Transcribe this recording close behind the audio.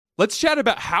Let's chat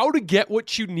about how to get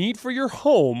what you need for your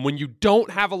home when you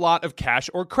don't have a lot of cash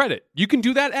or credit. You can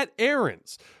do that at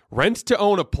Aaron's. Rent to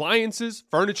own appliances,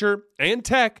 furniture, and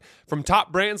tech from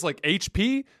top brands like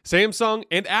HP, Samsung,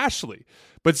 and Ashley.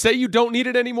 But say you don't need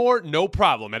it anymore, no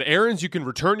problem. At Aaron's, you can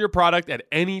return your product at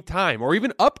any time or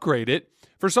even upgrade it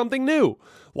for something new.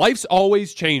 Life's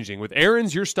always changing. With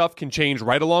Aaron's, your stuff can change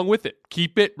right along with it.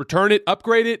 Keep it, return it,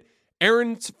 upgrade it.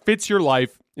 Aaron's fits your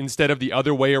life instead of the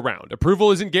other way around. Approval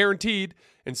isn't guaranteed,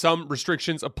 and some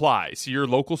restrictions apply. See your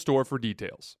local store for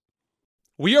details.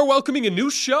 We are welcoming a new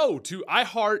show to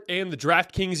iHeart and the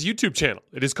DraftKings YouTube channel.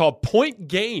 It is called Point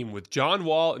Game with John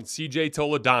Wall and CJ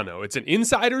Toledano. It's an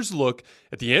insider's look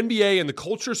at the NBA and the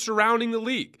culture surrounding the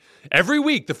league. Every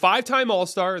week, the five-time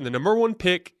All-Star and the number one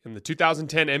pick in the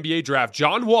 2010 NBA Draft,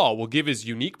 John Wall, will give his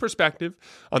unique perspective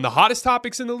on the hottest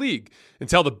topics in the league and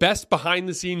tell the best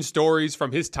behind-the-scenes stories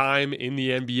from his time in the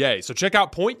NBA. So check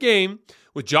out Point Game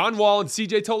with John Wall and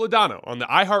CJ Toledano on the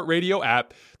iHeartRadio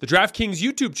app, the DraftKings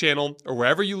YouTube channel, or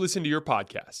wherever you listen to your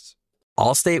podcasts.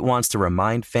 Allstate wants to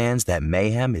remind fans that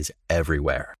mayhem is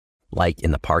everywhere. Like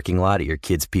in the parking lot at your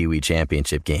kid's Pee Wee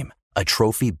Championship game. A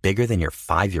trophy bigger than your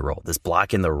 5-year-old is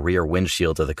blocking the rear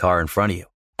windshield of the car in front of you.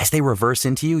 As they reverse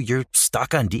into you, you're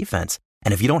stuck on defense.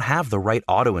 And if you don't have the right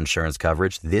auto insurance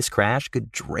coverage, this crash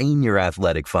could drain your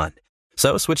athletic fund.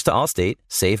 So switch to Allstate,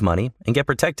 save money, and get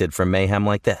protected from mayhem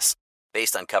like this.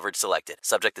 Based on coverage selected,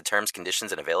 subject to terms,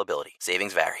 conditions, and availability.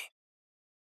 Savings vary.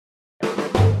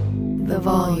 The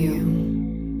Volume.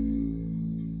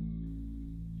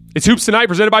 It's Hoops Tonight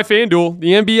presented by FanDuel.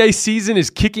 The NBA season is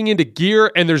kicking into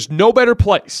gear, and there's no better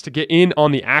place to get in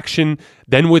on the action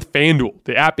than with FanDuel.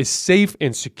 The app is safe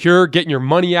and secure. Getting your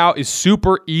money out is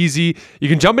super easy. You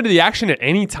can jump into the action at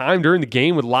any time during the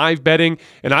game with live betting,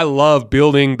 and I love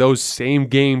building those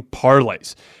same-game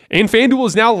parlays. And FanDuel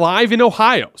is now live in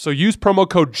Ohio, so use promo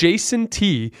code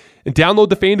JASONT and download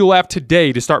the FanDuel app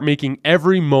today to start making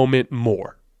every moment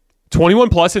more. 21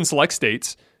 plus in select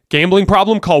states. Gambling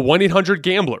problem? Call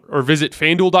 1-800-GAMBLER or visit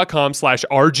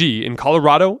FanDuel.com/RG in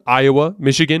Colorado, Iowa,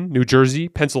 Michigan, New Jersey,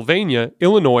 Pennsylvania,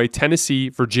 Illinois, Tennessee,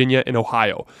 Virginia, and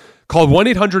Ohio. Call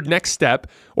 1-800-NEXT-STEP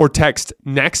or text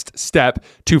NEXT-STEP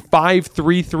to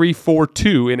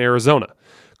 53342 in Arizona.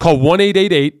 Call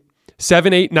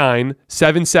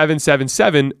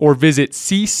 1-888-789-7777 or visit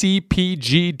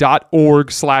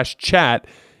ccpg.org/chat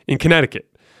in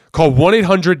Connecticut. Call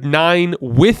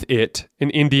 1-800-9-WITH-IT in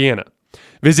Indiana.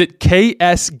 Visit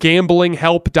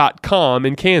ksgamblinghelp.com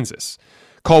in Kansas.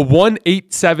 Call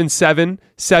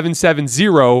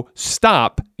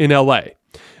 1-877-770-STOP in LA.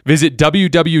 Visit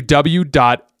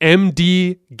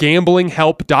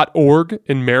www.mdgamblinghelp.org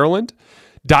in Maryland.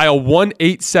 Dial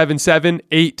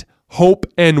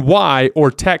 1-877-8-HOPE-NY or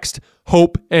text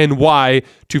HOPE-NY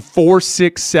to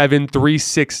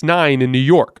 467-369 in New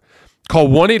York. Call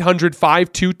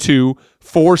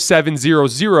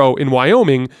 1-800-522-4700 in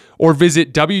Wyoming or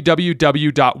visit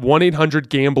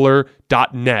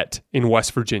www.1800gambler.net in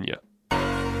West Virginia.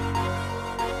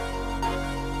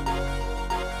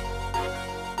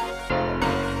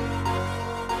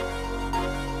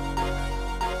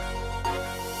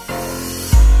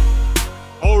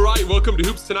 All right, welcome to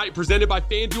Hoops Tonight, presented by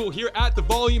FanDuel here at The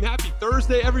Volume. Happy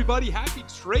Thursday, everybody. Happy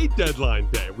trade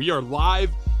deadline day. We are live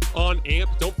on AMP.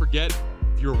 Don't forget,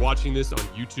 if you're watching this on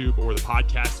YouTube or the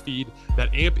podcast feed, that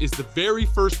AMP is the very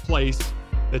first place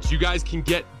that you guys can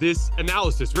get this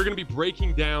analysis. We're going to be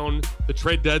breaking down the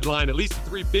trade deadline, at least the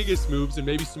three biggest moves and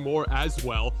maybe some more as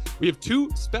well. We have two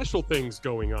special things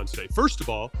going on today. First of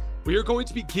all, we are going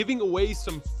to be giving away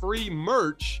some free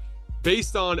merch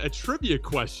based on a trivia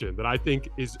question that I think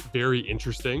is very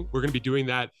interesting. We're going to be doing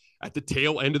that at the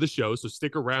tail end of the show, so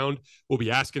stick around. We'll be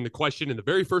asking the question, and the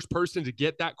very first person to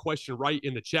get that question right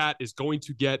in the chat is going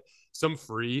to get some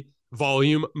free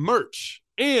Volume merch.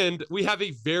 And we have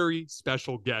a very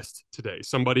special guest today,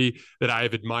 somebody that I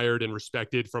have admired and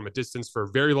respected from a distance for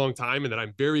a very long time and that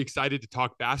I'm very excited to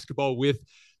talk basketball with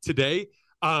today.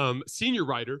 Senior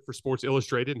writer for Sports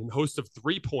Illustrated and host of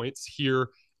 3 Points here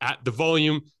at The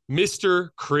Volume, Mr.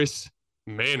 Chris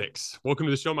Mannix. Welcome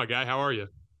to the show, my guy. How are you?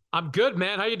 I'm good,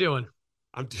 man. How you doing?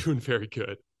 I'm doing very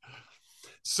good.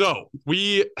 So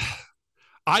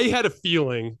I had a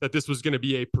feeling that this was going to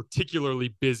be a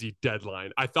particularly busy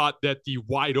deadline. I thought that the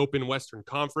wide open Western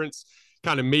Conference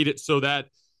kind of made it so that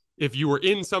if you were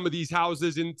in some of these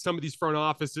houses, in some of these front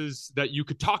offices, that you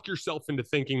could talk yourself into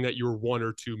thinking that you were 1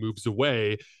 or 2 moves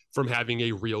away from having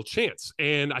a real chance.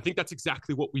 And I think that's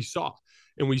exactly what we saw.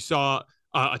 And we saw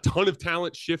A ton of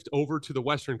talent shift over to the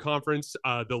Western Conference.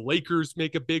 The Lakers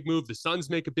make a big move. The Suns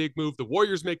make a big move. The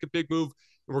Warriors make a big move.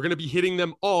 And we're going to be hitting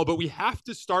them all. But we have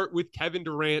to start with Kevin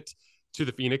Durant to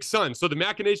the Phoenix Suns. So the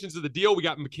machinations of the deal, we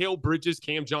got Mikal Bridges,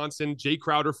 Cam Johnson, Jay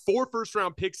Crowder, 4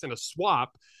 first-round picks and a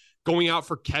swap going out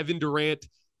for Kevin Durant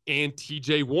and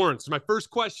TJ Warren. So my first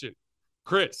question,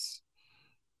 Chris,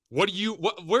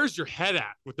 where's your head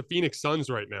at with the Phoenix Suns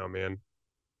right now, man?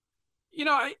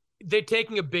 They're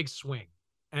taking a big swing,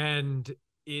 and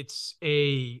it's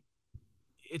a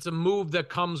move that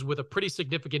comes with a pretty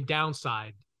significant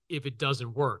downside if it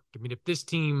doesn't work. I mean, if this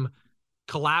team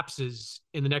collapses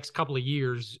in the next couple of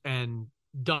years and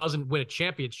doesn't win a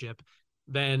championship,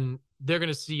 then they're going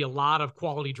to see a lot of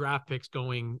quality draft picks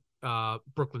going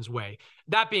Brooklyn's way.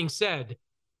 That being said,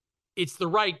 it's the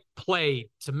right play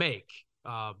to make.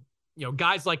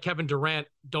 Guys like Kevin Durant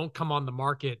don't come on the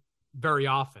market very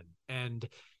often. And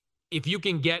if you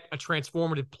can get a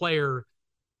transformative player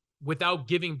without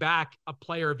giving back a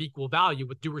player of equal value,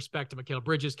 with due respect to Mikal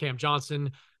Bridges, Cam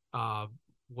Johnson,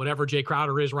 whatever Jay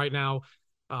Crowder is right now,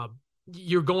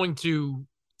 you're going to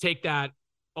take that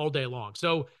all day long.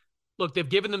 So, look, they've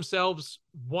given themselves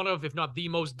one of, if not the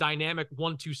most dynamic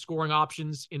 1-2 scoring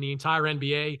options in the entire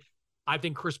NBA. I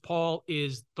think Chris Paul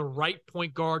is the right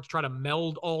point guard to try to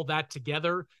meld all that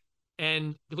together.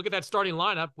 And you look at that starting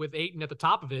lineup with Ayton at the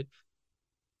top of it,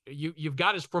 you've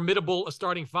got as formidable a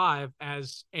starting 5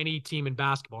 as any team in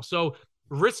basketball. So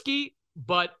risky,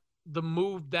 but the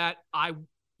move that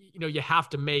you have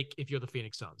to make if you're the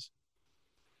Phoenix Suns.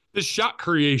 The shot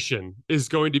creation is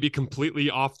going to be completely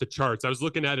off the charts. I was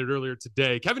looking at it earlier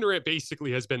today. Kevin Durant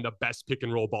basically has been the best pick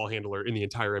and roll ball handler in the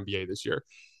entire NBA this year.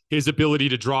 His ability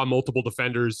to draw multiple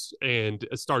defenders and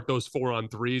start those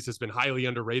 4-on-3s has been highly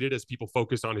underrated as people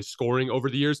focus on his scoring over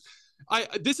the years.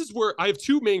 This is where I have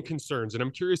 2 main concerns, and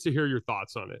I'm curious to hear your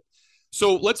thoughts on it.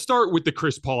 So let's start with the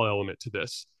Chris Paul element to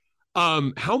this.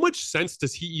 How much sense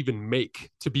does he even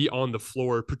make to be on the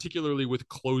floor, particularly with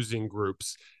closing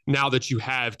groups, now that you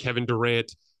have Kevin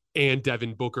Durant and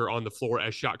Devin Booker on the floor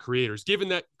as shot creators, given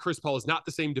that Chris Paul is not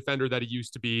the same defender that he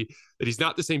used to be, that he's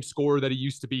not the same scorer that he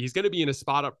used to be? He's going to be in a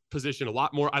spot up position a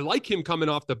lot more. I like him coming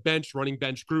off the bench, running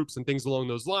bench groups and things along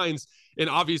those lines. And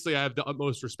obviously I have the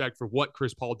utmost respect for what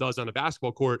Chris Paul does on a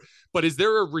basketball court, but is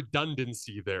there a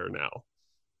redundancy there now?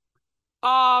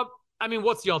 I mean,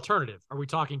 what's the alternative? Are we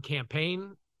talking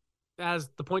campaign as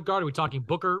the point guard? Are we talking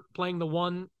Booker playing the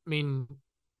 1? I mean,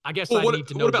 I guess I need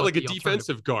to know. What about like a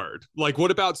defensive guard? Like,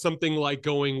 what about something like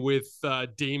going with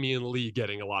Damian Lee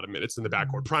getting a lot of minutes in the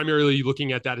backcourt? Primarily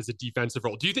looking at that as a defensive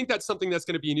role. Do you think that's something that's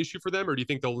going to be an issue for them, or do you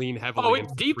think they'll lean heavily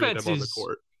into them on the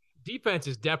court? Defense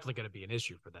is definitely going to be an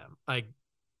issue for them. Like,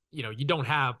 you don't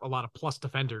have a lot of plus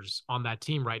defenders on that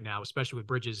team right now, especially with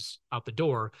Bridges out the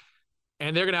door.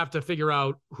 And they're going to have to figure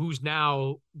out who's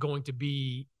now going to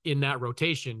be in that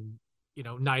rotation,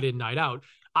 night in, night out.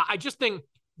 I just think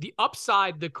the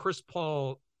upside that Chris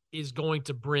Paul is going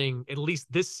to bring, at least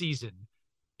this season,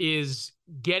 is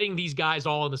getting these guys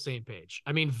all on the same page.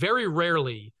 I mean, very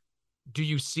rarely do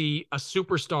you see a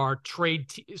superstar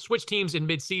switch teams in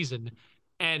midseason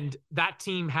and that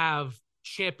team have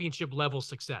championship level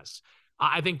success.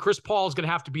 I think Chris Paul is going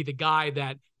to have to be the guy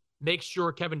that makes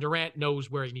sure Kevin Durant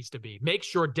knows where he needs to be. Make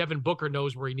sure Devin Booker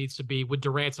knows where he needs to be with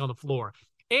Durant on the floor.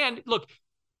 And look,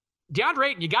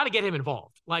 DeAndre Ayton, you got to get him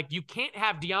involved. Like, you can't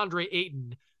have DeAndre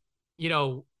Ayton,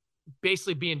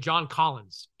 basically being John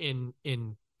Collins in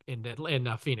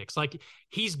Phoenix. Like,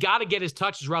 he's got to get his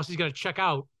touches or else he's going to check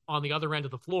out on the other end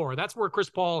of the floor. That's where Chris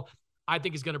Paul, I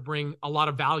think, is going to bring a lot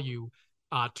of value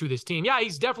to this team. Yeah,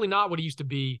 he's definitely not what he used to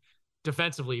be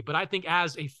defensively, but I think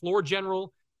as a floor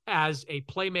general, as a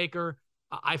playmaker,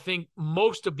 I think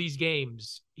most of these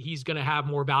games, he's going to have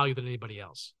more value than anybody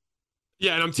else.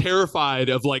 Yeah, and I'm terrified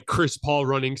of like Chris Paul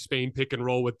running Spain pick and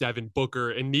roll with Devin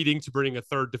Booker and needing to bring a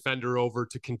third defender over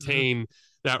to contain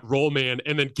that roll man,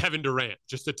 and then Kevin Durant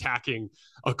just attacking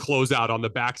a closeout on the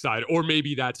backside. Or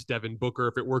maybe that's Devin Booker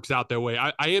if it works out that way.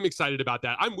 I am excited about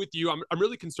that. I'm with you. I'm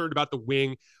really concerned about the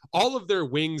wing. All of their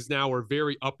wings now are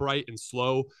very upright and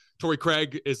slow. Torrey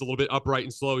Craig is a little bit upright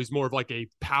and slow. He's more of like a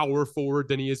power forward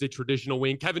than he is a traditional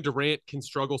wing. Kevin Durant can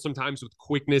struggle sometimes with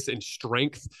quickness and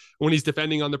strength when he's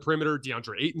defending on the perimeter.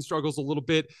 DeAndre Ayton struggles a little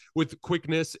bit with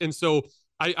quickness. And so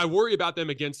I worry about them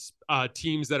against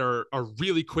teams that are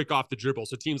really quick off the dribble.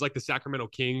 So teams like the Sacramento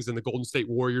Kings and the Golden State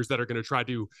Warriors that are going to try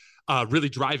to really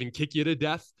drive and kick you to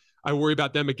death. I worry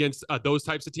about them against those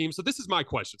types of teams. So this is my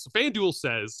question. So FanDuel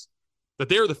says that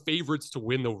they are the favorites to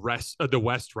win the rest of the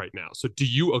West right now. So do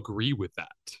you agree with that?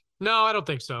 No, I don't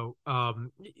think so.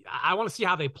 I want to see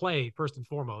how they play first and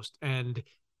foremost. And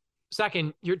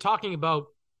Second, you're talking about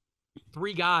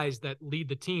three guys that lead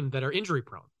the team that are injury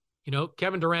prone.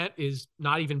 Kevin Durant is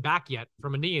not even back yet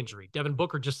from a knee injury. Devin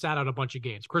Booker just sat out a bunch of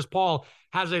games. Chris Paul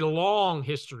has a long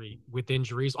history with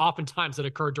injuries, oftentimes that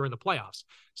occur during the playoffs.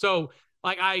 So,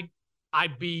 like,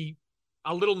 I'd be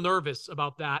a little nervous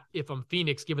about that if I'm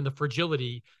Phoenix, given the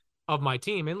fragility of my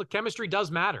team. And look, chemistry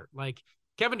does matter. Like,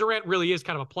 Kevin Durant really is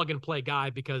kind of a plug and play guy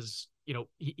because,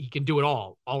 he can do it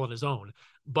all on his own.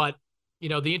 But,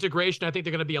 the integration, I think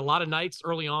there are going to be a lot of nights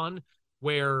early on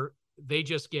where they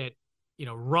just get,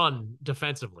 run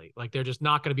defensively. Like, they're just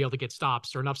not going to be able to get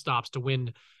stops or enough stops to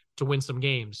win some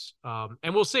games.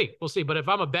 And we'll see. But if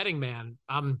I'm a betting man,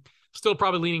 I'm still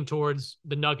probably leaning towards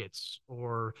the Nuggets,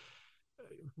 or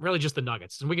really just the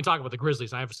Nuggets. And we can talk about the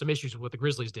Grizzlies. I have some issues with what the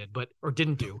Grizzlies did, or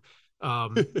didn't do.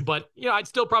 But I'd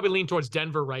still probably lean towards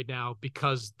Denver right now,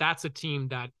 because that's a team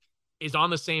that is on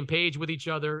the same page with each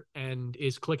other and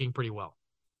is clicking pretty well.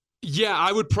 Yeah,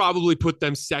 I would probably put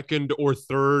them second or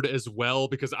third as well,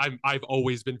 because I've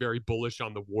always been very bullish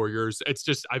on the Warriors. It's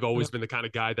just I've always been the kind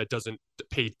of guy that doesn't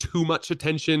pay too much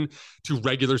attention to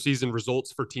regular season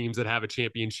results for teams that have a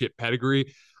championship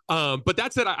pedigree. But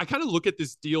that said, I kind of look at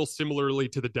this deal similarly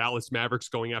to the Dallas Mavericks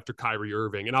going after Kyrie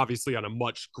Irving, and obviously on a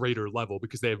much greater level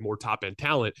because they have more top-end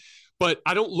talent. But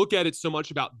I don't look at it so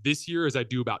much about this year as I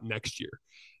do about next year.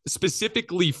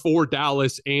 Specifically for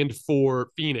Dallas and for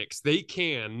Phoenix, they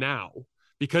can now,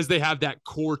 because they have that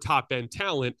core top-end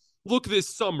talent, look this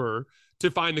summer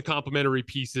to find the complementary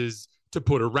pieces to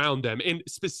put around them. And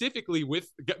specifically with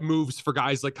moves for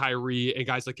guys like Kyrie and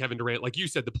guys like Kevin Durant, like you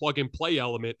said, the plug and play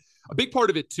element, a big part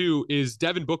of it too is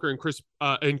Devin Booker and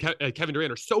Kevin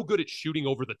Durant are so good at shooting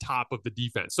over the top of the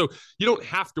defense. So you don't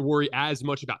have to worry as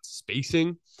much about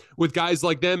spacing with guys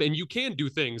like them. And you can do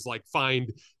things like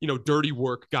find, dirty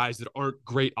work guys that aren't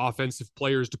great offensive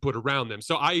players to put around them.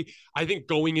 So I think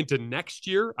going into next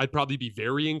year, I'd probably be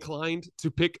very inclined to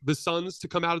pick the Suns to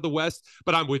come out of the West.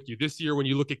 But I'm with you. This year, when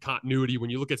you look at continuity,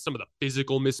 when you look at some of the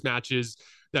physical mismatches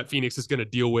that Phoenix is going to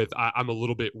deal with, I'm a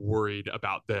little bit worried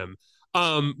about them.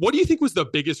 What do you think was the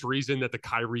biggest reason that the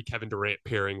Kyrie Kevin Durant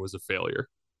pairing was a failure?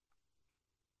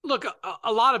 Look,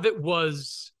 a lot of it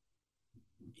was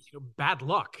bad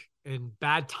luck and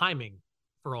bad timing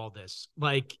for all this.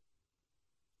 Like,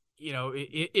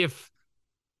 if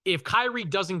Kyrie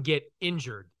doesn't get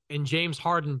injured and James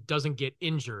Harden doesn't get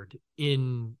injured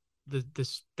in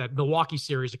that Milwaukee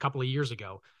series a couple of years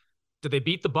ago, did they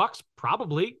beat the Bucks?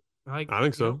 Probably. I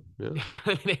think so. Yeah.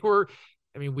 They were.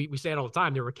 I mean, we say it all the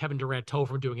time. They were Kevin Durant toe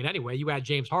from doing it anyway. You had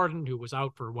James Harden, who was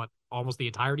out for almost the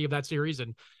entirety of that series,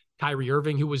 and Kyrie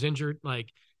Irving, who was injured.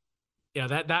 Like,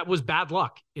 that was bad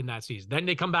luck in that season. Then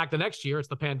they come back the next year. It's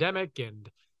the pandemic and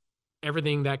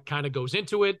everything that kind of goes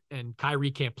into it. And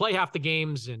Kyrie can't play half the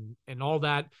games, and all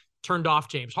that turned off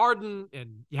James Harden,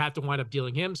 and you have to wind up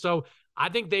dealing him. So I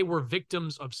think they were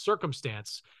victims of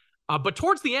circumstance. But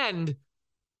towards the end,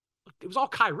 it was all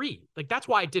Kyrie. Like, that's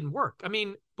why it didn't work. I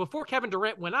mean, before Kevin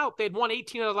Durant went out, they had won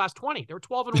 18 out of the last 20. They were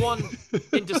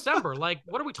 12-1 in December. Like,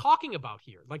 what are we talking about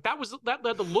here? Like, that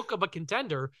led the look of a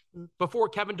contender before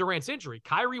Kevin Durant's injury.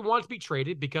 Kyrie wanted to be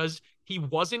traded because he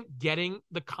wasn't getting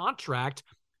the contract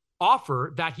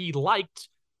offer that he liked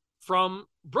from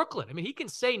Brooklyn. I mean, he can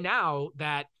say now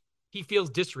that he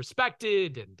feels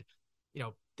disrespected and,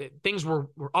 things were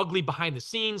ugly behind the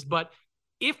scenes, but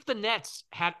if the Nets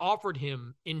had offered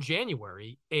him in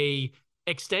January a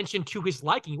extension to his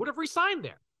liking, he would have resigned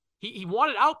there. He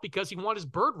wanted out because he wanted his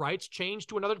bird rights changed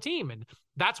to another team. And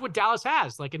that's what Dallas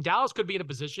has. Like, and Dallas could be in a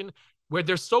position where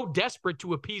they're so desperate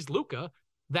to appease Luka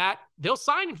that they'll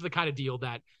sign him for the kind of deal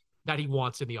that he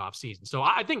wants in the offseason. So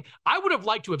I think I would have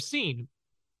liked to have seen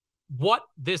what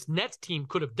this Nets team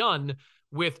could have done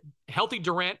with healthy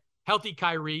Durant, healthy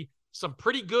Kyrie, some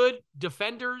pretty good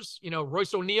defenders.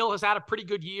 Royce O'Neal has had a pretty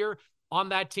good year on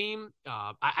that team.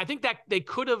 I think that they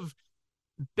could have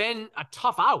been a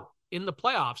tough out in the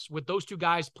playoffs with those two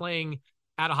guys playing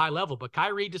at a high level. But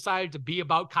Kyrie decided to be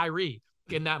about Kyrie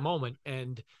in that moment.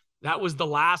 And that was the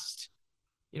last,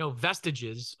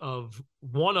 vestiges of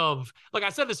like I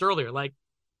said this earlier, like,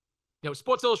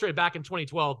 Sports Illustrated back in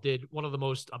 2012 did one of the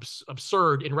most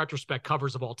absurd, in retrospect,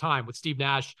 covers of all time with Steve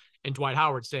Nash and Dwight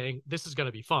Howard saying, this is going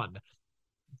to be fun.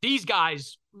 These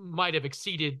guys might have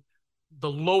exceeded the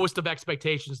lowest of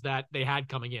expectations that they had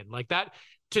coming in. Like that,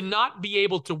 to not be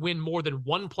able to win more than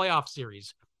one playoff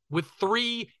series with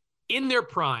three in their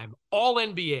prime, all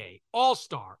NBA,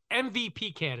 all-star,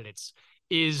 MVP candidates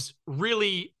is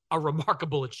really a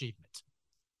remarkable achievement.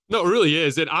 No, it really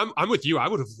is. And I'm with you. I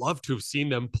would have loved to have seen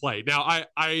them play. Now,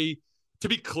 I to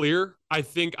be clear, I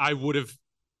think I would have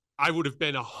I would have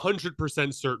been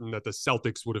 100% certain that the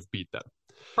Celtics would have beat them.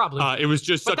 Probably. It was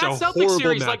just but such a that Celtics horrible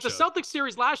series, matchup. like the Celtics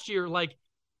series last year, like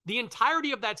the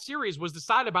entirety of that series was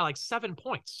decided by like 7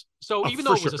 points. So even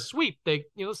though it was a sweep, the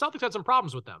Celtics had some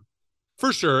problems with them.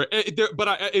 For sure.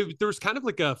 There was kind of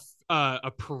like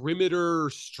a perimeter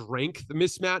strength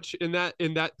mismatch in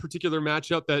that particular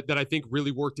matchup that I think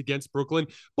really worked against Brooklyn.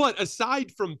 But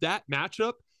aside from that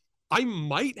matchup, I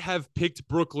might have picked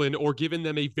Brooklyn or given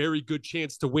them a very good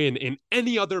chance to win in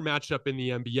any other matchup in the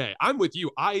NBA. I'm with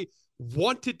you. I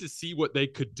wanted to see what they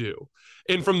could do.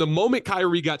 And from the moment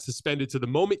Kyrie got suspended to the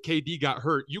moment KD got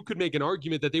hurt, you could make an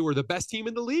argument that they were the best team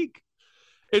in the league.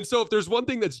 And so if there's one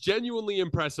thing that's genuinely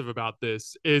impressive about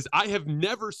this is I have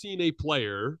never seen a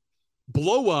player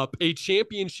blow up a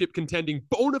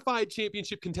bona fide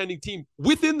championship contending team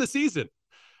within the season.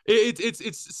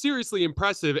 It's seriously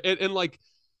impressive. And like,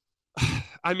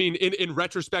 I mean, in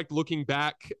retrospect, looking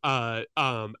back,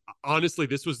 honestly,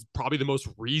 this was probably the most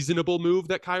reasonable move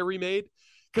that Kyrie made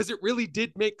because it really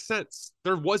did make sense.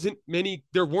 There weren't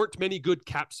many good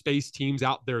cap space teams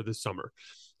out there this summer.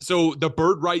 So the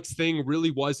bird rights thing really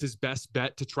was his best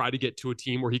bet to try to get to a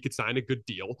team where he could sign a good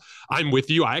deal. I'm with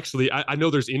you. I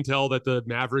know there's intel that the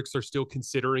Mavericks are still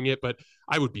considering it, but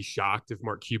I would be shocked if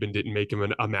Mark Cuban didn't make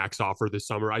him a max offer this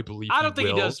summer. I don't think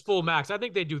he does full max. I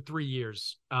think they do 3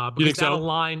 years. Because you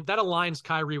think that aligns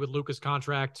Kyrie with Luka's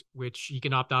contract, which he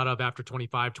can opt out of after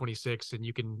 25, 26, and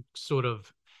you can sort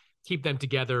of keep them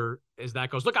together as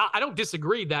that goes. Look, I don't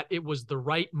disagree that it was the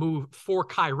right move for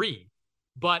Kyrie,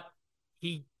 but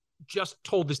he just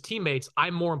told his teammates,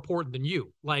 I'm more important than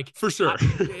you. Like, for sure.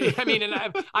 I mean, and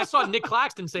I saw Nick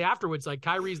Claxton say afterwards, like,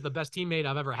 Kyrie's the best teammate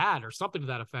I've ever had or something to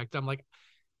that effect. I'm like,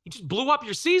 he just blew up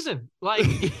your season. Like,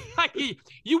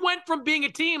 you went from being a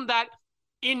team that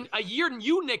in a year,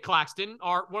 you, Nick Claxton,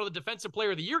 are one of the defensive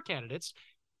player of the year candidates.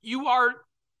 You are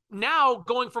now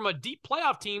going from a deep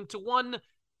playoff team to one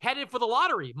headed for the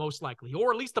lottery, most likely,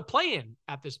 or at least the play-in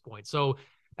at this point. So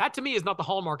that to me is not the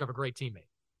hallmark of a great teammate.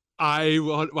 I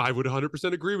would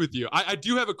 100% agree with you. I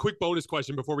do have a quick bonus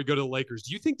question before we go to the Lakers.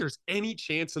 Do you think there's any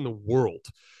chance in the world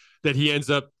that he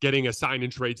ends up getting a sign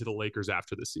and trade to the Lakers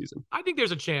after this season? I think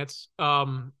there's a chance.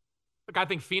 I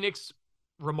think Phoenix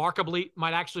remarkably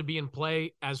might actually be in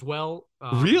play as well.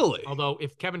 Really? Although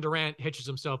if Kevin Durant hitches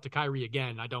himself to Kyrie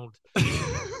again,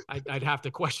 I'd have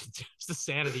to question the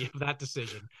sanity of that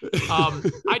decision.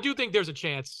 I do think there's a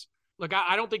chance. Look,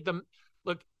 I don't think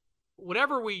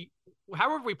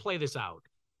however we play this out,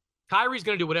 Kyrie's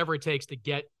going to do whatever it takes to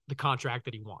get the contract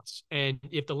that he wants. And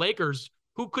if the Lakers,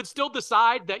 who could still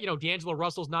decide that, D'Angelo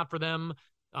Russell's not for them,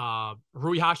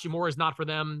 Rui Hachimura is not for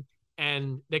them,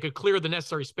 and they could clear the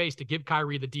necessary space to give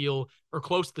Kyrie the deal or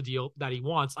close to the deal that he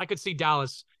wants, I could see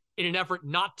Dallas, in an effort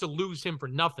not to lose him for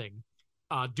nothing,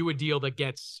 do a deal that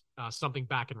gets something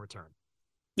back in return.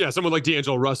 Yeah, someone like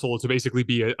D'Angelo Russell to basically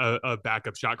be a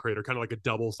backup shot creator, kind of like a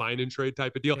double sign and trade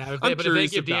type of deal. Yeah, if they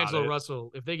give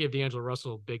D'Angelo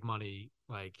Russell big money,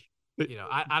 like,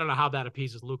 I don't know how that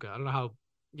appeases Luka. I don't know how,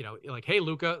 like, hey,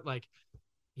 Luka, like,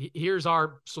 here's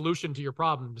our solution to your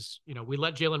problems. We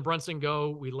let Jalen Brunson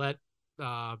go, we let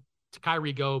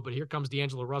Kyrie go, but here comes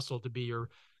D'Angelo Russell to be your,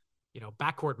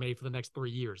 backcourt mate for the next 3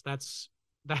 years.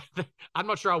 I'm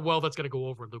not sure how well that's going to go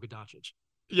over Luka Doncic.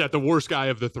 Yeah, the worst guy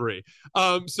of the three.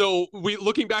 So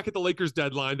looking back at the Lakers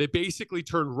deadline, they basically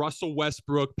turned Russell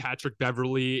Westbrook, Patrick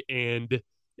Beverley, and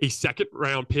a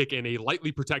second-round pick and a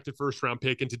lightly protected first-round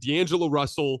pick into D'Angelo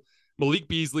Russell, Malik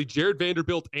Beasley, Jared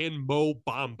Vanderbilt, and Mo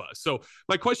Bamba. So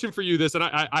my question for you this, and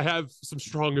I have some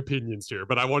strong opinions here,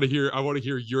 but I want to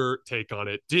hear your take on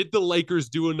it. Did the Lakers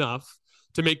do enough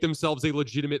to make themselves a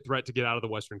legitimate threat to get out of the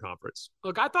Western Conference?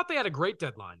 Look, I thought they had a great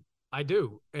deadline. I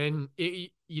do. And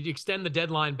you'd extend the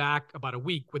deadline back about a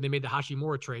week when they made the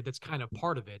Hachimura trade. That's kind of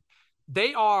part of it.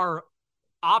 They are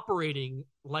operating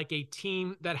like a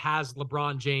team that has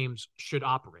LeBron James should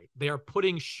operate. They are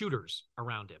putting shooters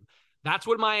around him. That's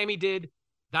what Miami did.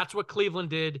 That's what Cleveland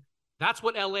did. That's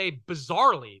what LA,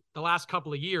 bizarrely, the last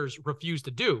couple of years refused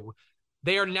to do.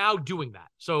 They are now doing that.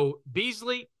 So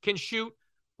Beasley can shoot.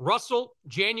 Russell,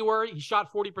 January, he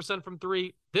shot 40% from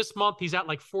three. This month, he's at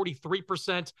like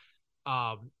 43%.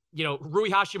 Rui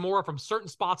Hachimura from certain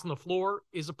spots on the floor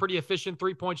is a pretty efficient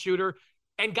three-point shooter.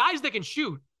 And guys that can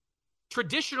shoot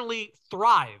traditionally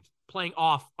thrive playing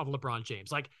off of LeBron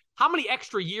James. Like, how many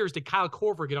extra years did Kyle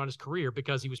Korver get on his career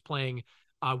because he was playing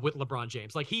with LeBron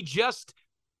James? Like,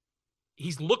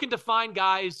 he's looking to find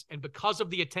guys, and because of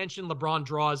the attention LeBron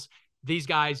draws, these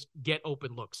guys get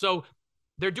open looks. So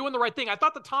they're doing the right thing. I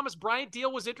thought the Thomas Bryant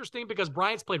deal was interesting because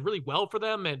Bryant's played really well for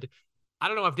them, and I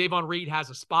don't know if Davon Reed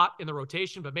has a spot in the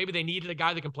rotation, but maybe they needed a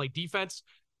guy that can play defense.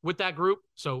 with that group,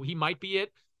 so he might be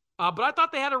it. But I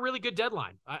thought they had a really good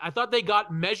deadline. I thought they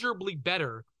got measurably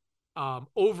better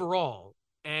overall.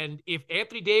 And if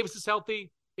Anthony Davis is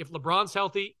healthy, if LeBron's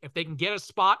healthy, if they can get a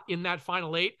spot in that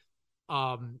final 8,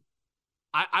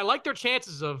 I like their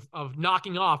chances of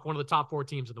knocking off one of the top 4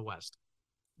 teams in the West.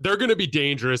 They're going to be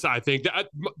dangerous, I think.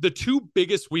 The two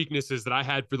biggest weaknesses that I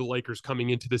had for the Lakers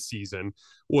coming into the season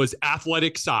was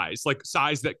athletic size, like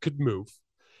size that could move,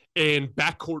 and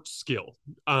backcourt skill,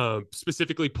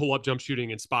 specifically pull-up jump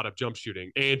shooting and spot-up jump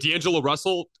shooting. And D'Angelo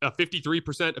Russell, a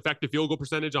 53% effective field goal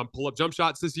percentage on pull-up jump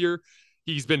shots this year.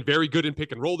 He's been very good in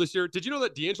pick and roll this year. Did you know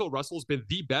that D'Angelo Russell's been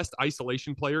the best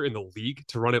isolation player in the league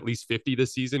to run at least 50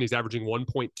 this season? He's averaging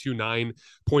 1.29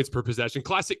 points per possession.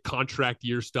 Classic contract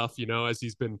year stuff, as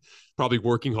he's been probably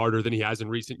working harder than he has in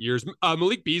recent years.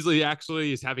 Malik Beasley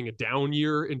actually is having a down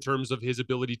year in terms of his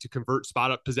ability to convert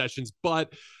spot-up possessions,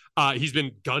 but he's been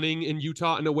gunning in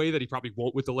Utah in a way that he probably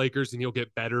won't with the Lakers, and he'll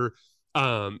get better.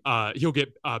 Better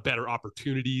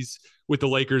opportunities with the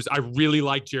Lakers. I really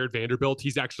like Jared Vanderbilt.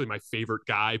 He's actually my favorite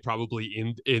guy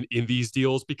probably in these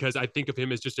deals, because I think of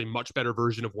him as just a much better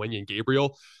version of Wenyen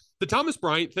Gabriel. The Thomas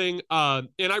Bryant thing, and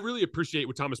I really appreciate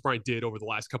what Thomas Bryant did over the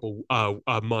last couple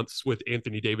months with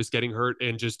Anthony Davis getting hurt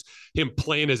and just him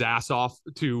playing his ass off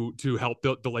to help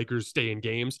the Lakers stay in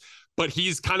games. But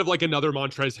he's kind of like another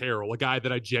Montrezl Harrell, a guy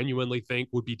that I genuinely think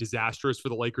would be disastrous for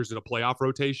the Lakers in a playoff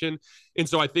rotation. And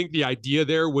so I think the idea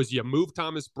there was you move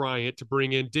Thomas Bryant to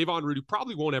bring in Davon Reed, who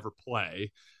probably won't ever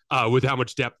play with how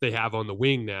much depth they have on the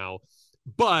wing now.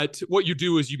 But what you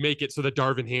do is you make it so that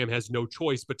Darvin Ham has no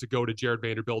choice but to go to Jared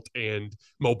Vanderbilt and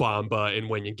Mo Bamba and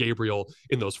Wenyen Gabriel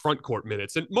in those front court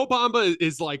minutes. And Mo Bamba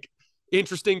is like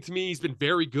interesting to me. He's been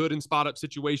very good in spot-up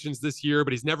situations this year,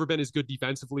 but he's never been as good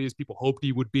defensively as people hoped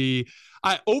he would be.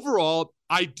 Overall,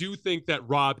 I do think that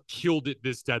Rob killed it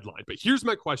this deadline. But here's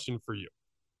my question for you.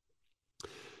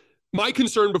 My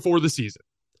concern before the season,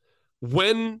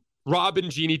 when Rob and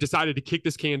Jeannie decided to kick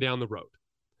this can down the road,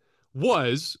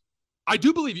 was I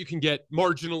do believe you can get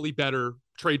marginally better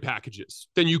trade packages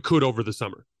than you could over the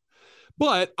summer.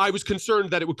 But I was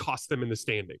concerned that it would cost them in the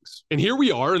standings. And here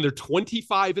we are, and they're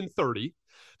 25-30.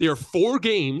 They are 4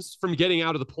 games from getting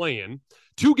out of the play-in,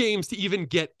 2 games to even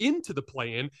get into the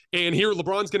play-in. And here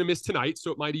LeBron's going to miss tonight,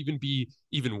 so it might even be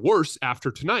even worse after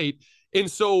tonight. And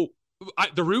so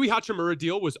the Rui Hachimura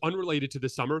deal was unrelated to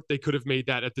this summer. They could have made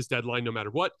that at this deadline no matter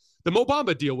what. The Mo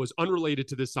Bamba deal was unrelated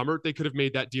to this summer. They could have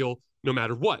made that deal no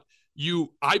matter what.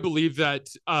 I believe that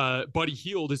Buddy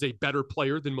Hield is a better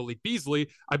player than Malik Beasley.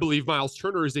 I believe Miles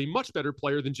Turner is a much better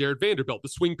player than Jared Vanderbilt. The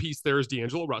swing piece there is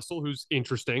D'Angelo Russell, who's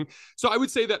interesting. So I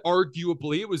would say that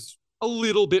arguably it was a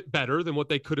little bit better than what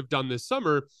they could have done this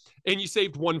summer, and you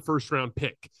saved 1 first-round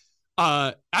pick.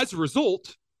 As a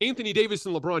result, Anthony Davis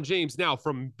and LeBron James now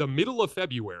from the middle of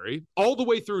February all the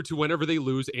way through to whenever they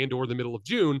lose and or the middle of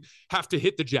June have to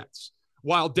hit the Jets,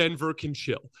 while Denver can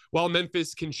chill, while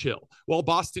Memphis can chill, while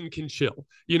Boston can chill,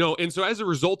 and so as a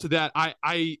result of that,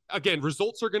 again,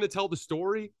 results are going to tell the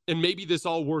story, and maybe this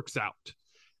all works out.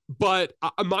 But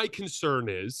my concern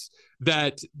is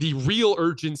that the real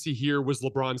urgency here was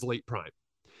LeBron's late prime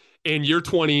and year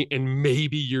 20 and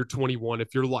maybe year 21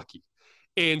 if you're lucky.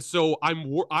 And so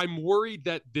I'm worried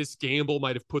that this gamble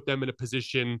might have put them in a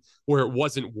position where it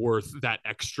wasn't worth that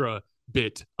extra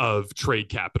bit of trade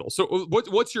capital. So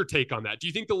what's your take on that? Do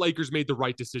you think the Lakers made the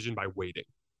right decision by waiting?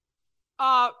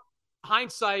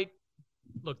 Hindsight,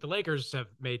 look, the Lakers have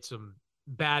made some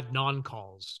bad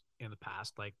non-calls in the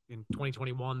past. Like in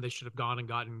 2021, they should have gone and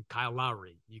gotten Kyle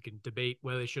Lowry. You can debate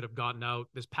whether they should have gotten out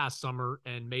this past summer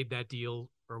and made that deal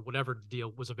or whatever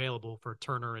deal was available for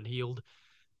Turner and Hield.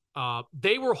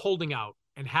 They were holding out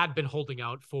and had been holding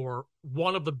out for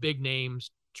one of the big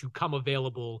names to come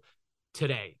available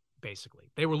today. Basically,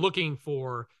 they were looking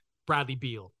for Bradley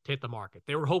Beal to hit the market.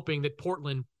 They were hoping that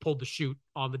Portland pulled the chute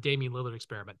on the Damian Lillard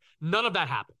experiment. None of that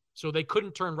happened. So they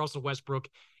couldn't turn Russell Westbrook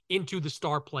into the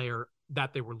star player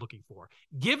that they were looking for.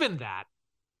 Given that,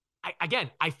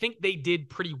 I think they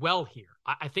did pretty well here.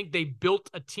 I think they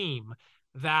built a team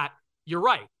that, you're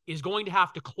right, is going to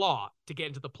have to claw to get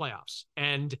into the playoffs.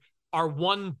 And are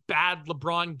one bad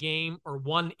LeBron game or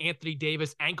one Anthony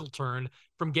Davis ankle turn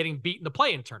from getting beat in the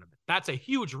play-in tournament. That's a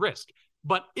huge risk.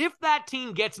 But if that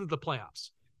team gets into the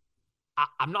playoffs,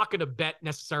 I'm not going to bet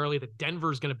necessarily that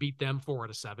Denver is going to beat them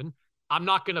 4-7. I'm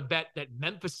not going to bet that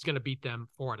Memphis is going to beat them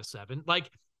 4-7. Like,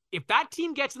 if that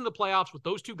team gets into the playoffs with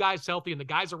those 2 guys healthy and the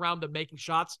guys around them making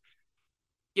shots,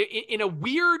 in a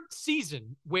weird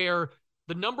season where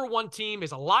the number 1 team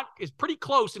is pretty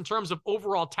close in terms of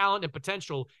overall talent and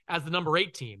potential as the number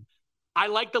 8 team, I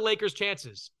like the Lakers'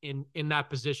 chances in that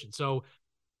position. So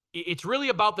it's really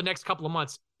about the next couple of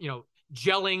months,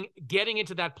 gelling, getting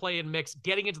into that play-in mix,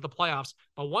 getting into the playoffs.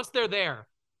 But once they're there,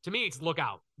 to me, it's look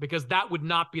out, because that would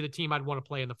not be the team I'd want to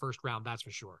play in the first round. That's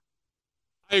for sure.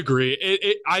 I agree.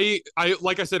 I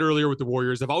like I said earlier with the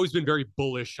Warriors, I've always been very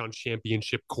bullish on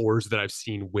championship cores that I've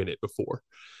seen win it before.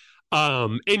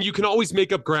 And you can always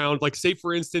make up ground. Like, say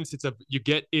for instance, you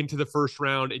get into the first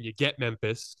round and you get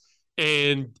Memphis,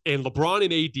 and LeBron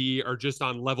and AD are just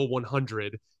on level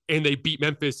 100, and they beat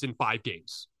Memphis in 5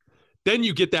 games. Then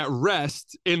you get that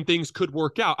rest and things could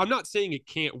work out. I'm not saying it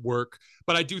can't work,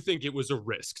 but I do think it was a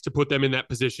risk to put them in that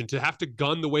position, to have to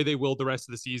gun the way they will the rest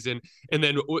of the season. And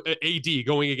then AD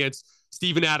going against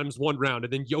Steven Adams 1 round,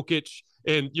 and then Jokic,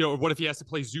 and, what if he has to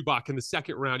play Zubac in the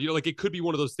 2nd round? Like, it could be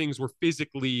one of those things where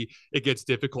physically it gets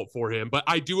difficult for him. But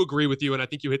I do agree with you, and I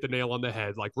think you hit the nail on the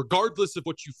head. Like, regardless of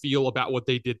what you feel about what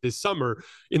they did this summer,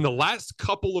 in the last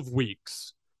couple of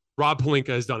weeks, Rob Pelinka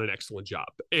has done an excellent job.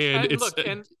 And it's look,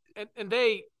 and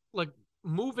they, like,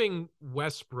 moving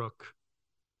Westbrook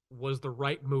was the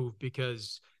right move,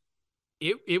 because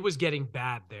it was getting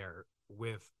bad there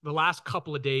with the last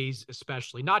couple of days,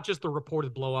 especially, not just the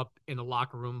reported blow up in the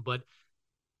locker room, but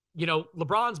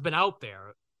LeBron's been out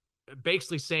there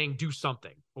basically saying do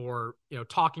something, or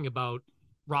talking about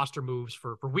roster moves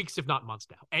for weeks, if not months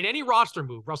now. And any roster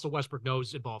move Russell Westbrook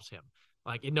knows involves him.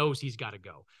 Like, it knows he's got to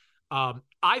go.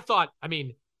 I thought,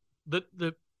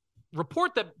 the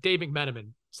report that Dave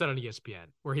McMenamin said on ESPN,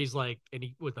 where he's like, and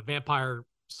he with the vampire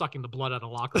sucking the blood out of the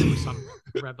locker room, some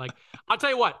like, I'll tell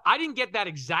you what, I didn't get that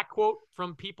exact quote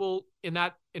from people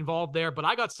involved there, but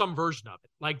I got some version of it,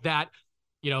 like that.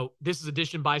 This is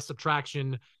addition by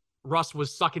subtraction. Russ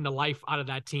was sucking the life out of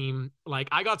that team. Like,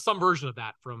 I got some version of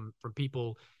that from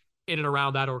people in and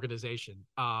around that organization.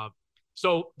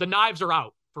 So the knives are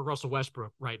out for Russell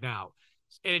Westbrook right now.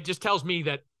 And it just tells me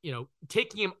that,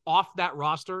 taking him off that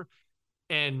roster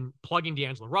and plugging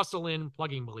D'Angelo Russell in,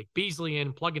 plugging Malik Beasley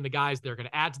in, plugging the guys they're going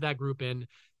to add to that group in,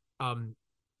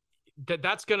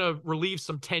 that's going to relieve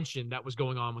some tension that was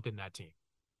going on within that team.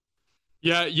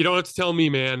 Yeah, you don't have to tell me,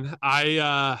 man.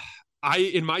 I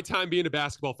in my time being a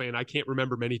basketball fan, I can't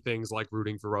remember many things like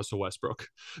rooting for Russell Westbrook.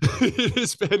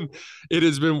 It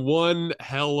has been one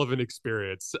hell of an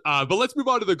experience. But let's move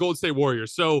on to the Golden State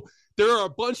Warriors. So there are a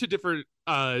bunch of different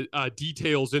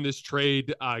details in this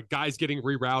trade. Guys getting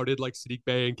rerouted like Sadiq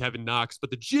Bey and Kevin Knox. But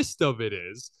the gist of it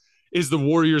is the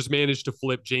Warriors managed to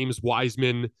flip James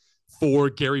Wiseman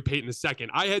for Gary Payton II.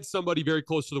 I had somebody very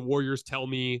close to the Warriors tell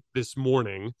me this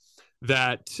morning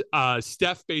that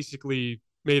Steph basically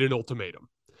made an ultimatum.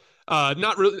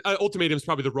 Not really, ultimatum is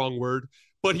probably the wrong word,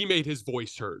 but he made his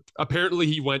voice heard. Apparently,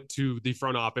 he went to the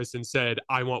front office and said,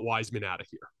 "I want Wiseman out of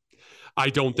here.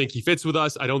 I don't think he fits with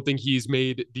us. I don't think he's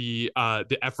made the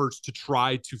efforts to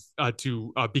try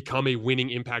to become a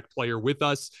winning impact player with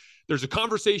us." There's a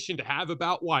conversation to have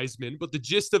about Wiseman, but the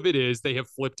gist of it is they have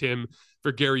flipped him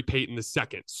for Gary Payton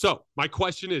II. So my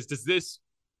question is, does this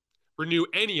renew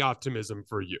any optimism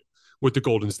for you with the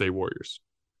Golden State Warriors?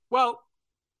 Well,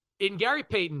 in Gary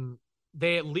Payton,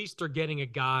 they at least are getting a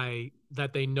guy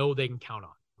that they know they can count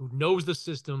on, who knows the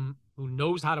system, who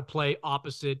knows how to play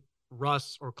opposite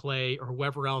Russ or Clay or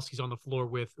whoever else he's on the floor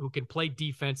with, who can play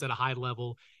defense at a high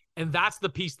level. And that's the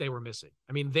piece they were missing.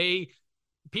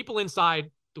 People inside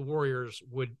the Warriors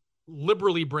would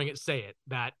liberally say it,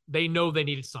 that they know they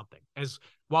needed something. As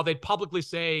while they'd publicly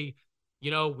say,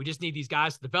 we just need these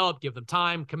guys to develop, give them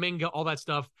time, Kuminga, all that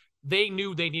stuff. They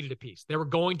knew they needed a piece. They were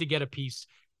going to get a piece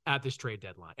at this trade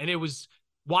deadline. And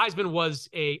Wiseman was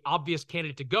a obvious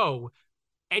candidate to go.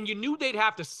 And you knew they'd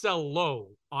have to sell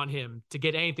low on him to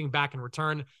get anything back in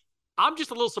return. I'm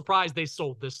just a little surprised they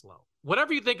sold this low.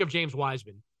 Whatever you think of James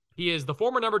Wiseman, he is the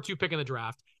former number 2 pick in the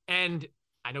draft. And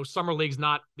I know Summer League's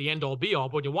not the end-all be-all,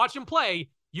 but when you watch him play,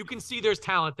 you can see there's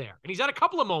talent there. And he's had a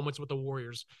couple of moments with the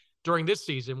Warriors during this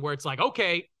season where it's like,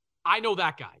 okay, I know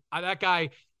that guy.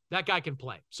 That guy can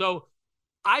play. So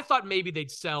I thought maybe they'd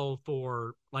sell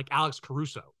for like Alex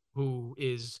Caruso, who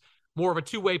is more of a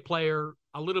two-way player,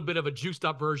 a little bit of a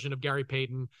juiced-up version of Gary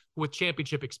Payton with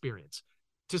championship experience.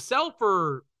 To sell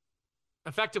for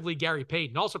effectively Gary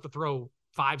Payton, also have to throw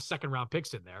 5 second-round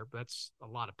picks in there. That's a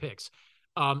lot of picks.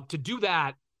 To do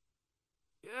that,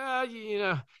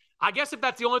 I guess if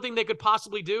that's the only thing they could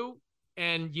possibly do,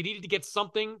 and you needed to get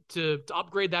something to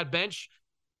upgrade that bench,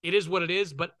 it is what it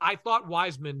is. But I thought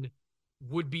Wiseman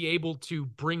would be able to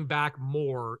bring back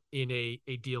more in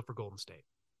a deal for Golden State.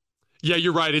 Yeah,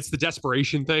 you're right. It's the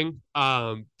desperation thing.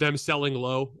 Them selling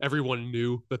low. Everyone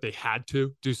knew that they had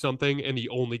to do something, and the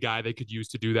only guy they could use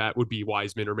to do that would be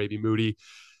Wiseman or maybe Moody.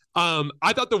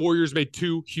 I thought the Warriors made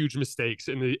two huge mistakes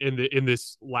in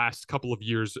this last couple of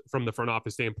years from the front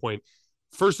office standpoint.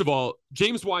 First of all,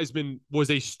 James Wiseman was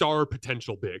a star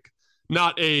potential big,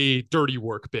 not a dirty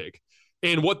work big.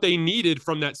 And what they needed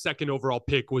from that second overall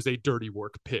pick was a dirty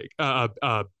work big.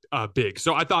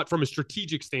 So I thought from a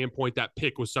strategic standpoint, that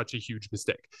pick was such a huge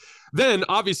mistake. Then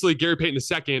obviously Gary Payton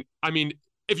II, I mean,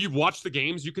 if you've watched the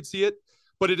games, you could see it,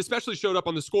 but it especially showed up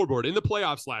on the scoreboard in the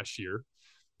playoffs last year.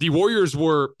 The Warriors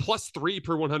were +3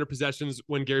 per 100 possessions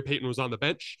when Gary Payton was on the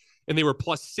bench, and they were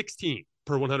 +16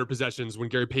 per 100 possessions when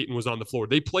Gary Payton was on the floor.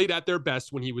 They played at their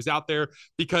best when he was out there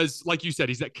because, like you said,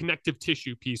 he's that connective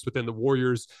tissue piece within the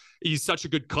Warriors. He's such a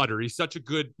good cutter. He's such a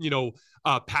good,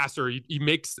 passer. He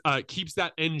makes keeps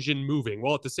that engine moving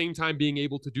while at the same time being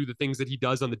able to do the things that he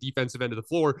does on the defensive end of the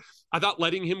floor. I thought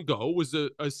letting him go was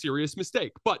a serious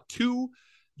mistake. But to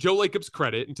Joe Lacob's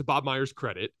credit and to Bob Myers'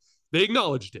 credit, they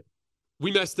acknowledged it.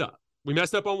 We messed up. We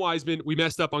messed up on Wiseman. We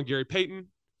messed up on Gary Payton.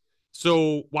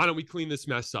 So why don't we clean this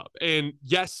mess up? And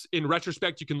yes, in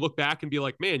retrospect, you can look back and be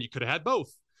like, man, you could have had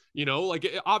both.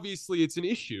 Obviously it's an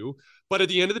issue, but at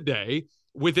the end of the day,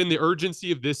 within the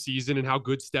urgency of this season and how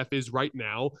good Steph is right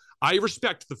now, I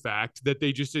respect the fact that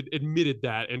they just admitted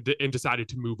that and decided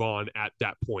to move on at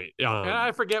that point. And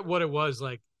I forget what it was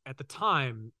like at the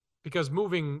time, because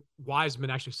moving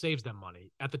Wiseman actually saves them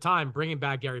money. At the time, bringing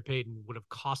back Gary Payton would have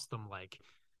cost them like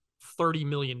 $30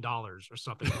 million or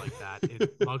something like that in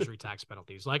luxury tax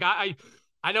penalties. Like I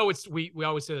know we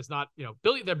always say that's not,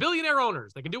 they're billionaire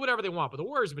owners. They can do whatever they want, but the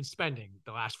Warriors have been spending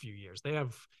the last few years. They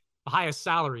have the highest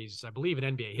salaries, I believe,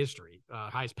 in NBA history,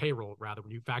 highest payroll rather,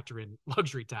 when you factor in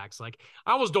luxury tax. Like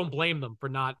I almost don't blame them for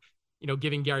not,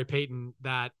 giving Gary Payton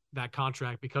that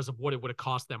contract because of what it would have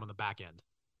cost them on the back end.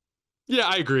 Yeah,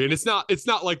 I agree. And it's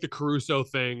not like the Caruso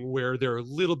thing where they're a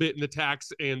little bit in the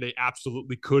tax and they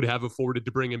absolutely could have afforded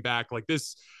to bring him back. Like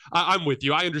this, I'm with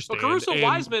you. I understand. But Caruso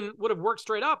Wiseman would have worked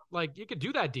straight up. Like you could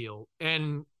do that deal.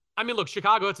 And I mean, look,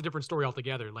 Chicago, it's a different story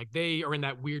altogether. Like they are in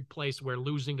that weird place where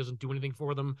losing doesn't do anything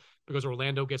for them because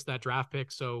Orlando gets that draft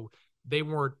pick. So they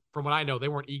weren't, from what I know, they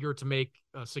weren't eager to make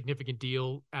a significant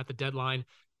deal at the deadline.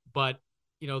 But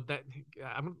that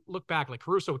I'm gonna look back, like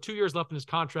Caruso, 2 years left in his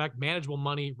contract, manageable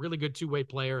money, really good two-way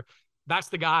player. That's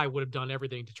the guy would have done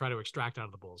everything to try to extract out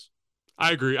of the Bulls.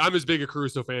 I agree. I'm as big a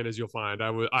Caruso fan as you'll find. I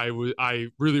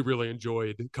really, really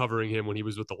enjoyed covering him when he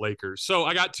was with the Lakers. So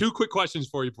I got two quick questions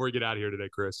for you before we get out of here today,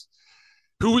 Chris.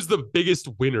 Who was the biggest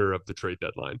winner of the trade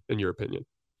deadline, in your opinion?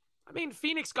 I mean,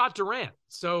 Phoenix got Durant.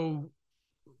 So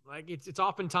like it's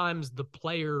oftentimes the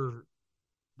player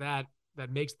that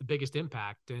makes the biggest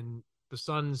impact. And the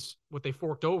Suns, what they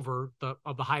forked over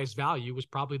of the highest value was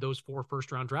probably those 4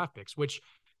 first-round draft picks, which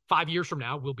 5 years from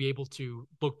now we'll be able to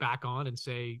look back on and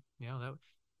say, that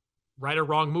right or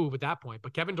wrong move at that point.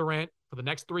 But Kevin Durant, for the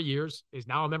next 3 years, is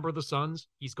now a member of the Suns.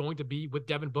 He's going to be with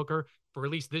Devin Booker for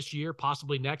at least this year,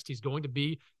 possibly next. He's going to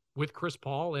be with Chris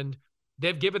Paul, and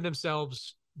they've given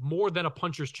themselves more than a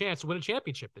puncher's chance to win a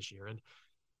championship this year. And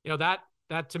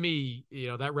that to me,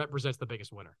 that represents the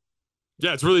biggest winner.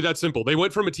 Yeah, it's really that simple. They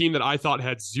went from a team that I thought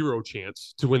had zero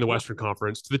chance to win the Western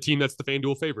Conference to the team that's the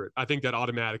FanDuel favorite. I think that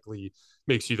automatically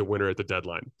makes you the winner at the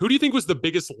deadline. Who do you think was the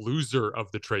biggest loser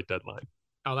of the trade deadline?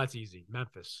 Oh, that's easy.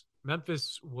 Memphis.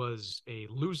 Memphis was a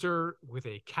loser with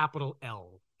a capital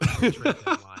L on the trade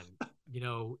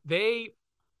deadline.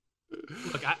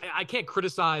 Look, I can't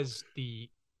criticize the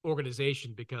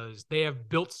organization because they have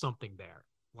built something there.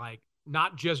 Like,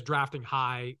 not just drafting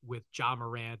high with Ja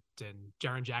Morant and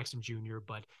Jaren Jackson Jr.,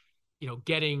 but,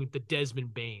 getting the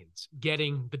Desmond Baines,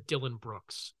 getting the Dylan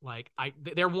Brooks. Like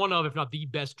they're one of, if not the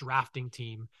best drafting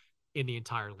team in the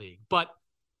entire league, but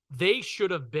they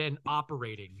should have been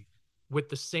operating with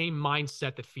the same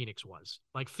mindset that Phoenix was.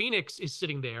 Like Phoenix is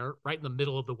sitting there right in the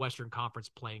middle of the Western Conference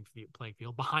playing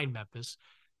field behind Memphis.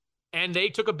 And they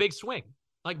took a big swing.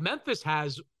 Like Memphis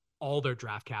has all their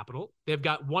draft capital. They've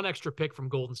got 1 extra pick from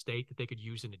Golden State that they could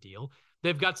use in a deal.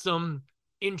 They've got some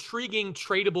intriguing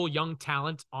tradable young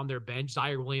talent on their bench.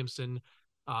 Zaire Williamson,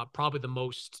 probably the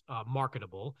most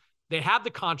marketable. They have the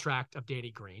contract of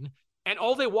Danny Green, and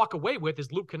all they walk away with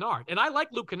is Luke Kennard. And I like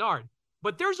Luke Kennard,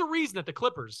 but there's a reason that the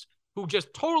Clippers, who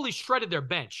just totally shredded their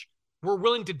bench, were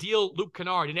willing to deal Luke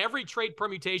Kennard in every trade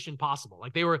permutation possible.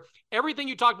 Like everything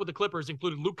you talked with the Clippers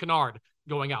included Luke Kennard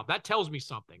going out. That tells me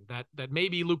something, that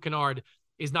maybe Luke Kennard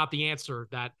is not the answer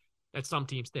that some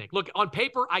teams think. Look, on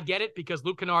paper, I get it because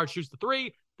Luke Kennard shoots the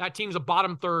 3. That team's a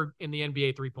bottom third in the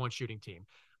NBA 3-point shooting team.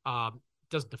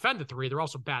 Doesn't defend the 3. They're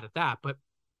also bad at that, but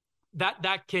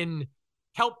that can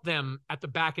help them at the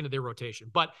back end of their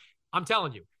rotation. But I'm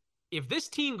telling you, if this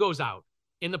team goes out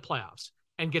in the playoffs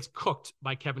and gets cooked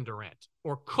by Kevin Durant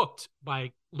or cooked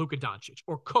by Luka Doncic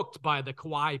or cooked by the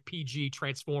Kawhi PG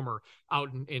transformer out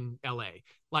in LA.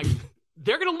 Like,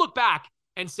 they're going to look back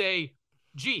and say,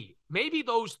 gee, maybe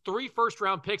those 3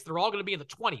 first-round picks that are all going to be in the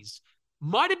 20s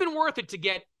might have been worth it to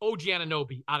get OG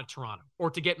Anunoby out of Toronto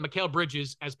or to get Mikal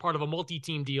Bridges as part of a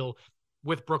multi-team deal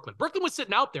with Brooklyn. Brooklyn was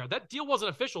sitting out there. That deal wasn't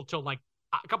official till like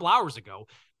a couple hours ago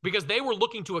because they were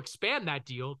looking to expand that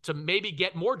deal to maybe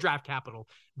get more draft capital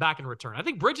back in return. I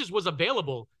think Bridges was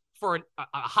available for a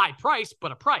high price,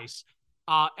 but a price,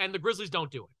 and the Grizzlies don't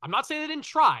do it. I'm not saying they didn't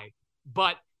try,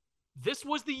 but this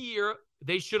was the year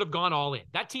they should have gone all in.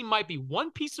 That team might be one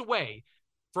piece away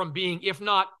from being, if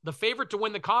not the favorite to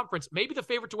win the conference, maybe the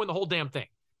favorite to win the whole damn thing.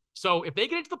 So if they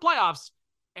get into the playoffs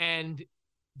and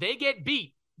they get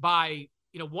beat by,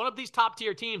 one of these top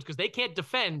tier teams because they can't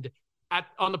defend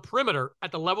on the perimeter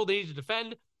at the level they need to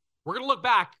defend, we're going to look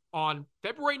back on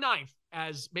February 9th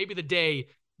as maybe the day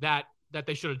that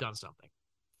they should have done something.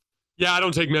 Yeah, I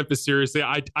don't take Memphis seriously.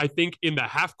 I think in the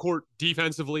half court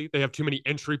defensively, they have too many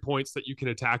entry points that you can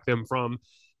attack them from.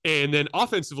 And then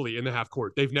offensively in the half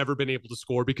court, they've never been able to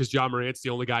score because Ja Morant's the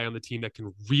only guy on the team that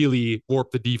can really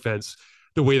warp the defense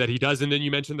the way that he does. And then you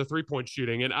mentioned the 3-point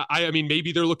shooting. And I mean,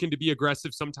 maybe they're looking to be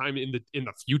aggressive sometime in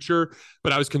the future,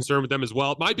 but I was concerned with them as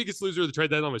well. My biggest loser of the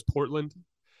trade deadline was Portland.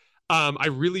 I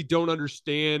really don't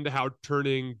understand how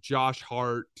turning Josh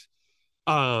Hart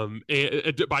getting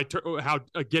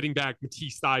back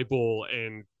Matisse Thybulle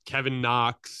and Kevin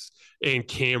Knox and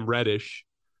Cam Reddish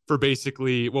for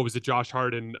basically, what was it, Josh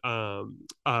Hart and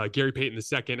Gary Payton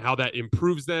II, how that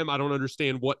improves them. I don't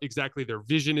understand what exactly their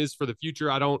vision is for the future.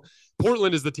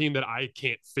 Portland is the team that I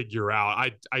can't figure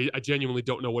out. I genuinely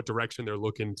don't know what direction they're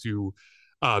looking to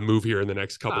move here in the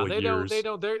next couple of years.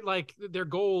 They're like, their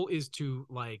goal is to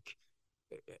like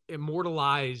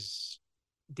immortalize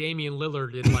Damian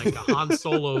Lillard in like a Han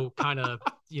Solo kind of,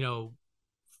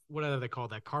 whatever they call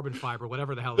that, carbon fiber,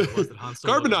 whatever the hell it was that Han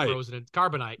Solo frozen in.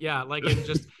 Carbonite. Yeah. Like, and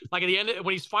just like at the end,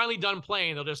 when he's finally done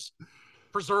playing, they'll just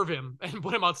preserve him and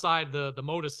put him outside the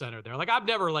Moda Center there. Like, I've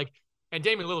never and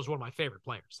Damian Lillard's one of my favorite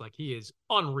players. Like, he is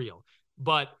unreal,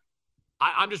 but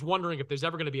I'm just wondering if there's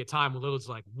ever going to be a time when Lillard's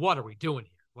like, what are we doing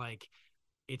here? Like,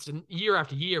 it's a year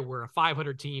after year we're a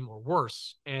 500 team or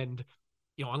worse. And,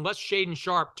 unless Shaedon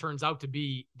Sharpe turns out to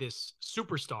be this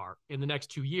superstar in the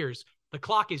next 2 years, the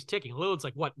clock is ticking. Lillard's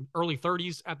like, what, early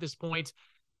 30s at this point?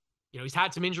 He's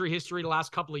had some injury history the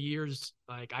last couple of years.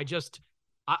 Like,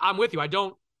 I'm with you. I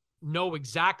don't know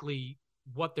exactly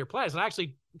what their plan is. And I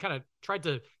actually kind of tried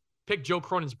to pick Joe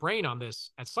Cronin's brain on this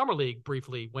at Summer League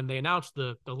briefly when they announced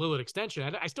the Lillard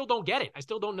extension. I still don't get it. I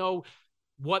still don't know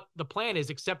what the plan is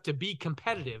except to be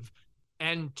competitive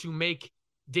and to make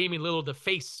Damian Lillard the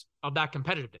face of that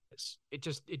competitiveness.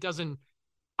 It doesn't.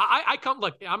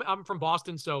 I'm from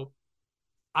Boston, so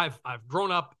I've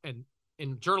grown up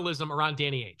in journalism around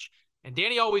Danny Ainge, and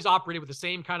Danny always operated with the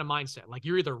same kind of mindset. Like,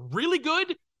 you're either really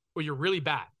good or you're really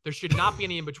bad. There should not be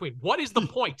any in between. What is the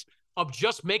point of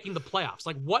just making the playoffs?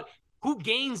 Like, who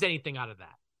gains anything out of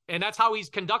that? And that's how he's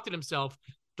conducted himself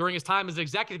during his time as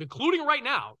executive, including right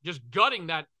now, just gutting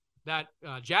that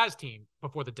Jazz team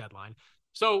before the deadline.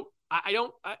 So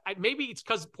maybe it's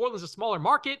because Portland's a smaller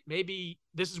market. Maybe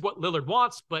this is what Lillard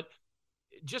wants, but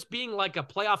just being like a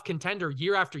playoff contender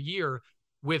year after year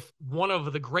with one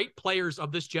of the great players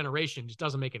of this generation just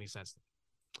doesn't make any sense to me.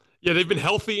 Yeah, they've been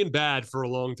healthy and bad for a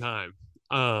long time.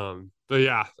 But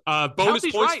yeah, bonus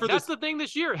Healthy's points right. for That's the thing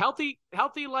this year. Healthy,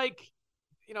 like,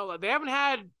 they haven't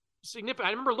had significant.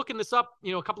 I remember looking this up,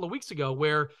 a couple of weeks ago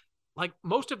where like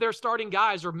most of their starting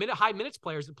guys are high minutes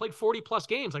players that played 40 plus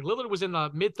games. Like, Lillard was in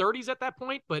the mid 30s at that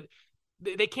point, but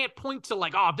they can't point to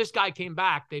like, if this guy came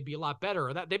back, they'd be a lot better.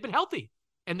 Or that they've been healthy,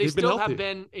 and they've still have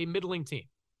been a middling team.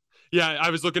 Yeah, I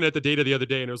was looking at the data the other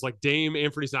day, and it was like Dame,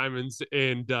 Anthony Simons,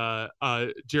 and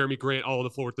Jeremy Grant all on the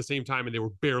floor at the same time, and they were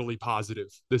barely positive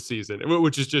this season,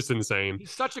 which is just insane.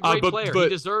 He's such a great player.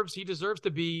 He deserves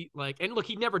to be like, and look,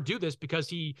 he'd never do this because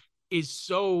he is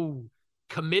so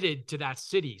committed to that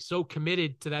city, so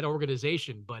committed to that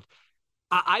organization. But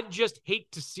I just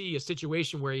hate to see a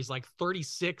situation where he's like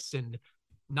 36 and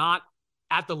not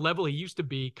at the level he used to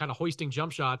be, kind of hoisting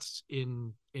jump shots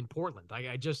in Portland.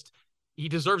 He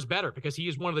deserves better because he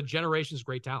is one of the generation's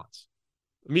great talents.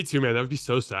 Me too, man. That would be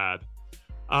so sad.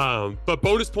 But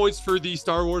bonus points for the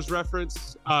Star Wars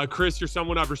reference. Chris, you're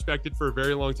someone I've respected for a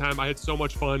very long time. I had so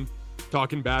much fun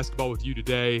talking basketball with you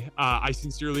today. I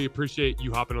sincerely appreciate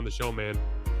you hopping on the show, man.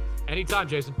 Anytime,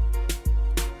 Jason.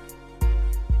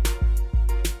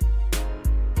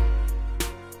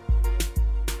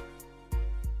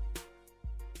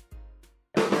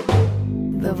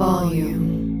 The volume.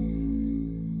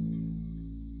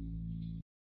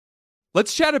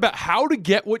 Let's chat about how to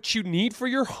get what you need for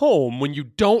your home when you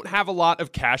don't have a lot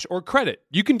of cash or credit.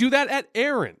 You can do that at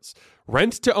Aaron's.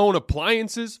 Rent to own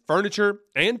appliances, furniture,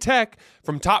 and tech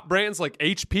from top brands like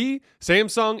HP,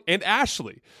 Samsung, and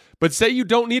Ashley. But say you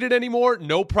don't need it anymore,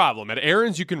 no problem. At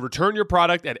Aaron's, you can return your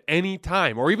product at any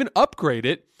time or even upgrade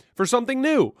it for something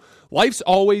new. Life's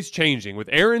always changing. With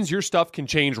Aaron's, your stuff can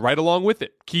change right along with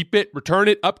it. Keep it, return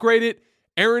it, upgrade it.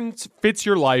 Aaron's fits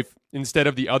your life instead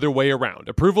of the other way around.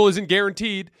 Approval isn't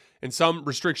guaranteed, and some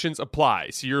restrictions apply.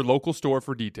 See your local store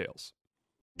for details.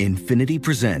 Infiniti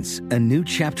presents a new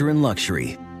chapter in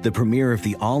luxury, the premiere of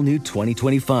the all-new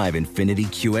 2025 Infiniti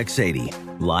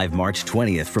QX80, live March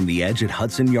 20th from the Edge at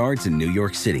Hudson Yards in New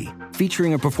York City,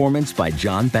 featuring a performance by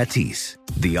John Batiste.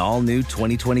 The all-new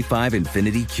 2025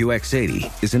 Infiniti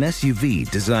QX80 is an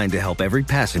SUV designed to help every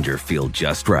passenger feel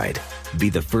just right. Be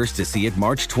the first to see it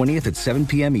March 20th at 7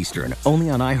 p.m. Eastern, only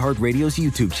on iHeartRadio's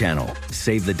YouTube channel.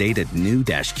 Save the date at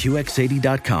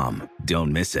new-QX80.com.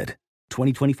 Don't miss it.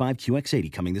 2025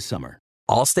 QX80 coming this summer.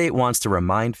 Allstate wants to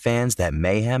remind fans that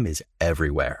mayhem is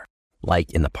everywhere.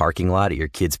 Like in the parking lot at your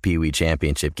kid's Pee Wee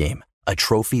Championship game. A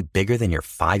trophy bigger than your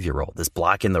 5-year-old is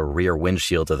blocking the rear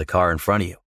windshield of the car in front of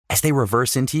you. As they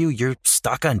reverse into you, you're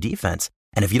stuck on defense.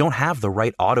 And if you don't have the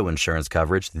right auto insurance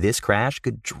coverage, this crash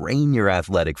could drain your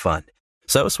athletic fund.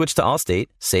 So switch to Allstate,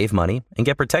 save money, and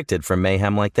get protected from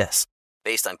mayhem like this.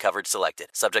 Based on coverage selected,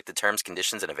 subject to terms,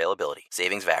 conditions, and availability.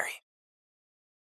 Savings vary.